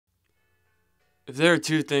If there are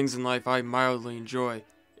two things in life I mildly enjoy,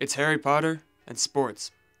 it's Harry Potter and sports.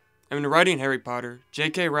 And when writing Harry Potter,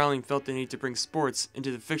 J.K. Rowling felt the need to bring sports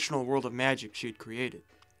into the fictional world of magic she had created.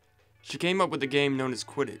 She came up with a game known as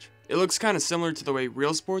Quidditch. It looks kinda similar to the way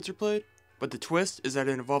real sports are played, but the twist is that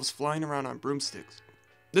it involves flying around on broomsticks.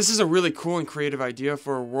 This is a really cool and creative idea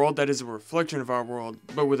for a world that is a reflection of our world,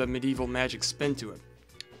 but with a medieval magic spin to it.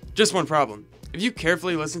 Just one problem. If you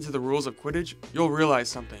carefully listen to the rules of Quidditch, you'll realize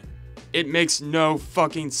something. It makes no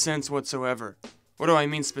fucking sense whatsoever. What do I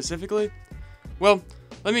mean specifically? Well,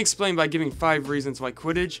 let me explain by giving 5 reasons why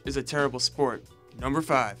Quidditch is a terrible sport. Number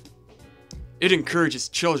 5. It encourages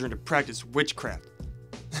children to practice witchcraft.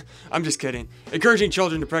 I'm just kidding. Encouraging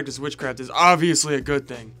children to practice witchcraft is obviously a good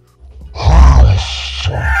thing.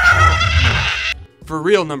 For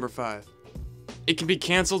real, number 5. It can be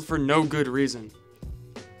cancelled for no good reason.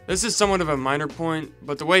 This is somewhat of a minor point,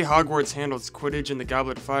 but the way Hogwarts handles Quidditch in the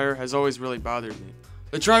Goblet of Fire has always really bothered me.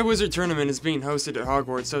 The Triwizard Tournament is being hosted at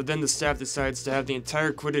Hogwarts, so then the staff decides to have the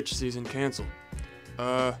entire Quidditch season cancelled.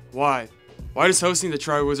 Why? Why does hosting the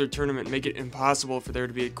Triwizard Tournament make it impossible for there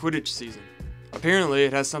to be a Quidditch season? Apparently,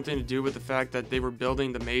 it has something to do with the fact that they were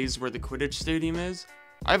building the maze where the Quidditch stadium is.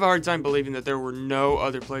 I have a hard time believing that there were no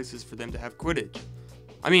other places for them to have Quidditch.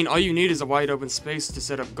 I mean, all you need is a wide open space to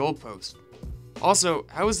set up goalposts. Also,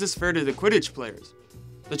 how is this fair to the Quidditch players?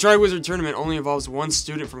 The Triwizard Tournament only involves one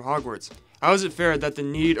student from Hogwarts. How is it fair that the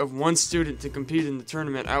need of one student to compete in the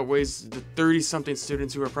tournament outweighs the 30-something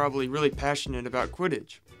students who are probably really passionate about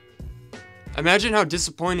Quidditch? Imagine how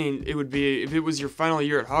disappointing it would be if it was your final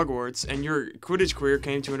year at Hogwarts and your Quidditch career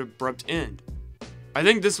came to an abrupt end. I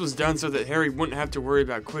think this was done so that Harry wouldn't have to worry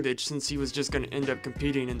about Quidditch since he was just going to end up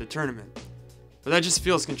competing in the tournament. But that just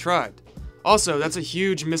feels contrived. Also, that's a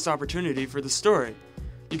huge missed opportunity for the story.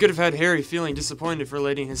 You could have had Harry feeling disappointed for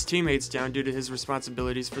letting his teammates down due to his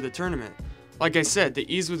responsibilities for the tournament. Like I said,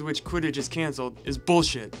 the ease with which Quidditch is cancelled is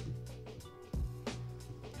bullshit.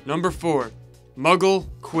 Number 4. Muggle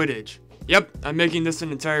Quidditch. Yep, I'm making this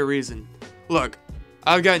an entire reason. Look,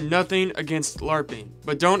 I've got nothing against LARPing,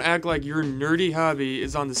 but don't act like your nerdy hobby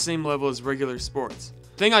is on the same level as regular sports.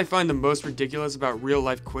 The thing I find the most ridiculous about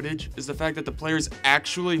real-life Quidditch is the fact that the players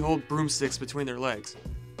actually hold broomsticks between their legs.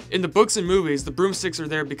 In the books and movies, the broomsticks are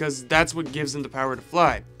there because that's what gives them the power to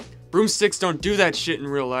fly. Broomsticks don't do that shit in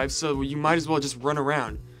real life, so you might as well just run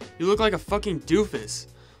around. You look like a fucking doofus.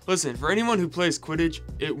 Listen, for anyone who plays Quidditch,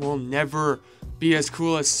 it will never be as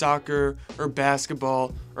cool as soccer, or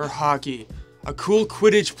basketball, or hockey. A cool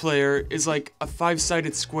Quidditch player is like a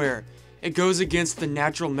 5-sided square. It goes against the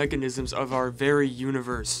natural mechanisms of our very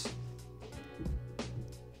universe.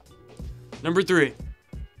 Number 3.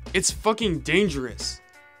 It's fucking dangerous.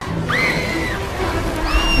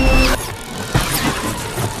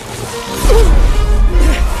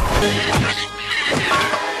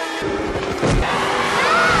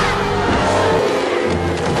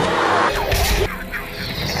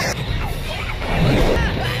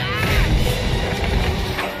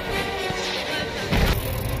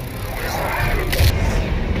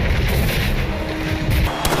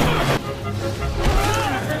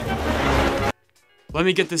 Let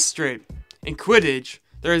me get this straight. In Quidditch,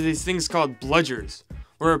 there are these things called bludgers,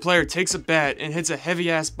 where a player takes a bat and hits a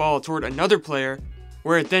heavy-ass ball toward another player,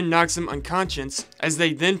 where it then knocks them unconscious, as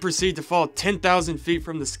they then proceed to fall 10,000 feet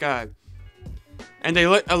from the sky. And they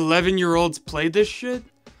let 11-year-olds play this shit?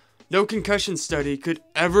 No concussion study could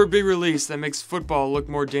ever be released that makes football look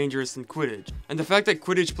more dangerous than Quidditch. And the fact that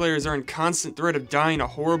Quidditch players are in constant threat of dying a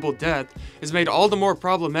horrible death is made all the more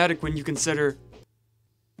problematic when you consider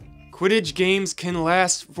Quidditch games can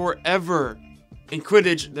last forever. In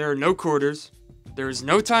Quidditch, there are no quarters, there is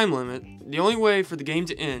no time limit. The only way for the game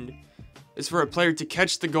to end is for a player to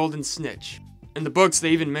catch the golden snitch. In the books, they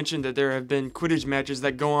even mention that there have been Quidditch matches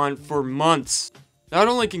that go on for months. Not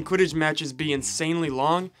only can Quidditch matches be insanely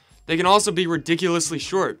long, they can also be ridiculously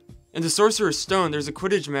short. In the Sorcerer's Stone, there's a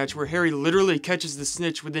Quidditch match where Harry literally catches the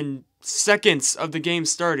snitch within seconds of the game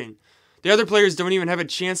starting. The other players don't even have a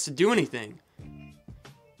chance to do anything.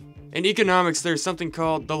 In economics, there's something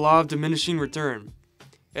called the law of diminishing return.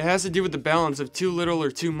 It has to do with the balance of too little or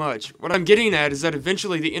too much. What I'm getting at is that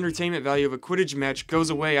eventually the entertainment value of a Quidditch match goes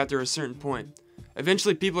away after a certain point.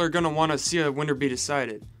 Eventually people are going to want to see a winner be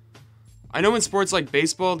decided. I know in sports like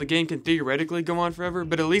baseball, the game can theoretically go on forever,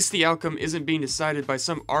 but at least the outcome isn't being decided by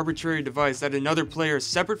some arbitrary device that another player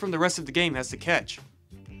separate from the rest of the game has to catch.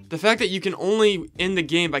 The fact that you can only end the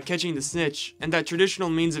game by catching the snitch, and that traditional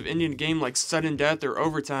means of ending a game like sudden death or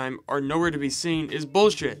overtime are nowhere to be seen is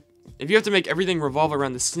bullshit. If you have to make everything revolve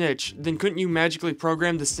around the snitch, then couldn't you magically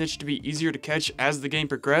program the snitch to be easier to catch as the game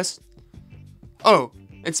progressed? Oh,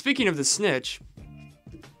 and speaking of the snitch,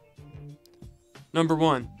 Number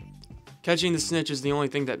 1. Catching the snitch is the only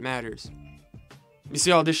thing that matters. You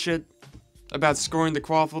see all this shit about scoring the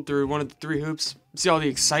quaffle through one of the 3 hoops? See all the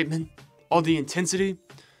excitement? All the intensity?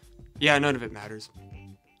 Yeah, none of it matters.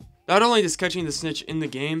 Not only does catching the snitch in the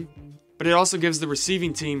game, but it also gives the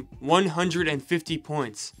receiving team 150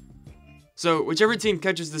 points. So, whichever team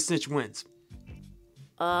catches the snitch wins.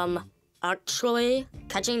 Actually,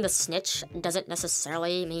 catching the snitch doesn't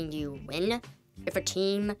necessarily mean you win. If a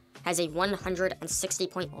team has a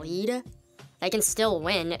 160-point lead, they can still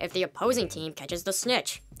win if the opposing team catches the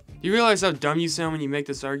snitch. You realize how dumb you sound when you make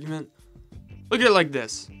this argument? Look at it like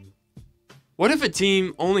this. What if a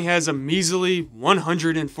team only has a measly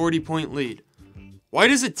 140-point lead? Why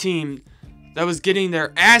does a team that was getting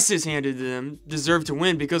their asses handed to them deserve to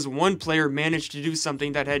win because one player managed to do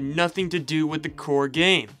something that had nothing to do with the core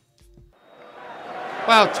game?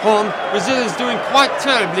 Well, Tom, Brazil is doing quite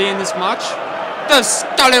terribly in this match. Those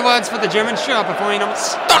scallywags for the Germans sure are performing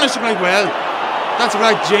astonishingly well. That's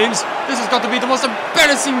right, James. This has got to be the most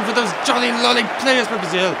embarrassing for those jolly lolly players for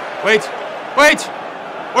Brazil. Wait!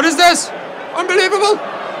 What is this? Unbelievable!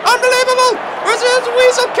 Brazil's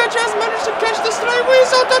weasel catcher has managed to catch the stray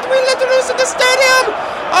weasel that we let loose in the stadium!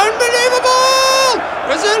 Unbelievable!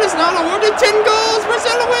 Brazil is now awarded 10 goals!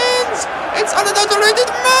 Brazil wins! It's unadulterated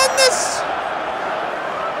madness!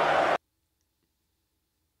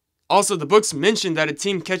 Also, the books mention that a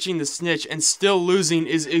team catching the snitch and still losing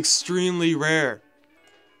is extremely rare.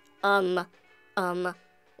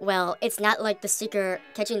 Well, it's not like the seeker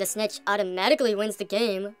catching the snitch automatically wins the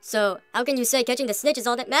game, so how can you say catching the snitch is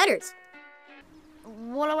all that matters?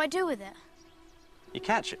 What do I do with it? You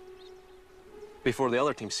catch it. Before the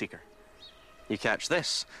other team's seeker. You catch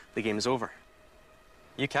this, the game is over.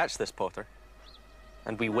 You catch this, Potter,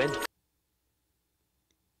 and we win.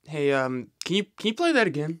 Hey, can you play that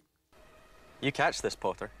again? You catch this,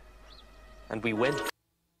 Potter, and we win.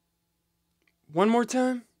 One more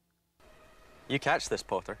time? You catch this,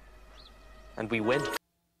 Potter, and we win.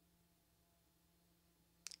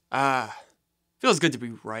 Feels good to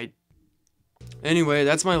be right. Anyway,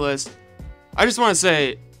 that's my list. I just want to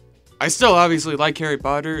say, I still obviously like Harry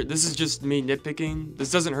Potter. This is just me nitpicking.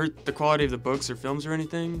 This doesn't hurt the quality of the books or films or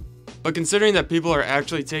anything. But considering that people are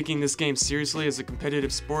actually taking this game seriously as a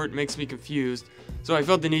competitive sport makes me confused, so I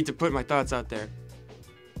felt the need to put my thoughts out there.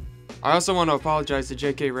 I also want to apologize to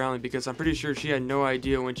J.K. Rowling because I'm pretty sure she had no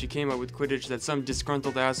idea when she came up with Quidditch that some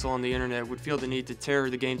disgruntled asshole on the internet would feel the need to tear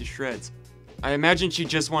the game to shreds. I imagine she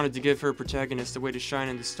just wanted to give her protagonist a way to shine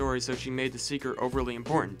in the story, so she made the Seeker overly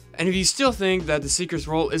important. And if you still think that the Seeker's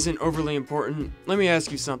role isn't overly important, let me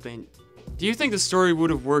ask you something. Do you think the story would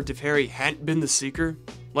have worked if Harry hadn't been the Seeker?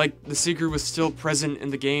 Like, the Seeker was still present in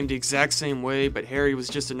the game the exact same way, but Harry was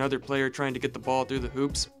just another player trying to get the ball through the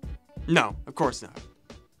hoops? No, of course not.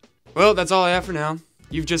 Well, that's all I have for now.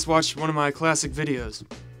 You've just watched one of my classic videos.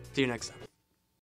 See you next time.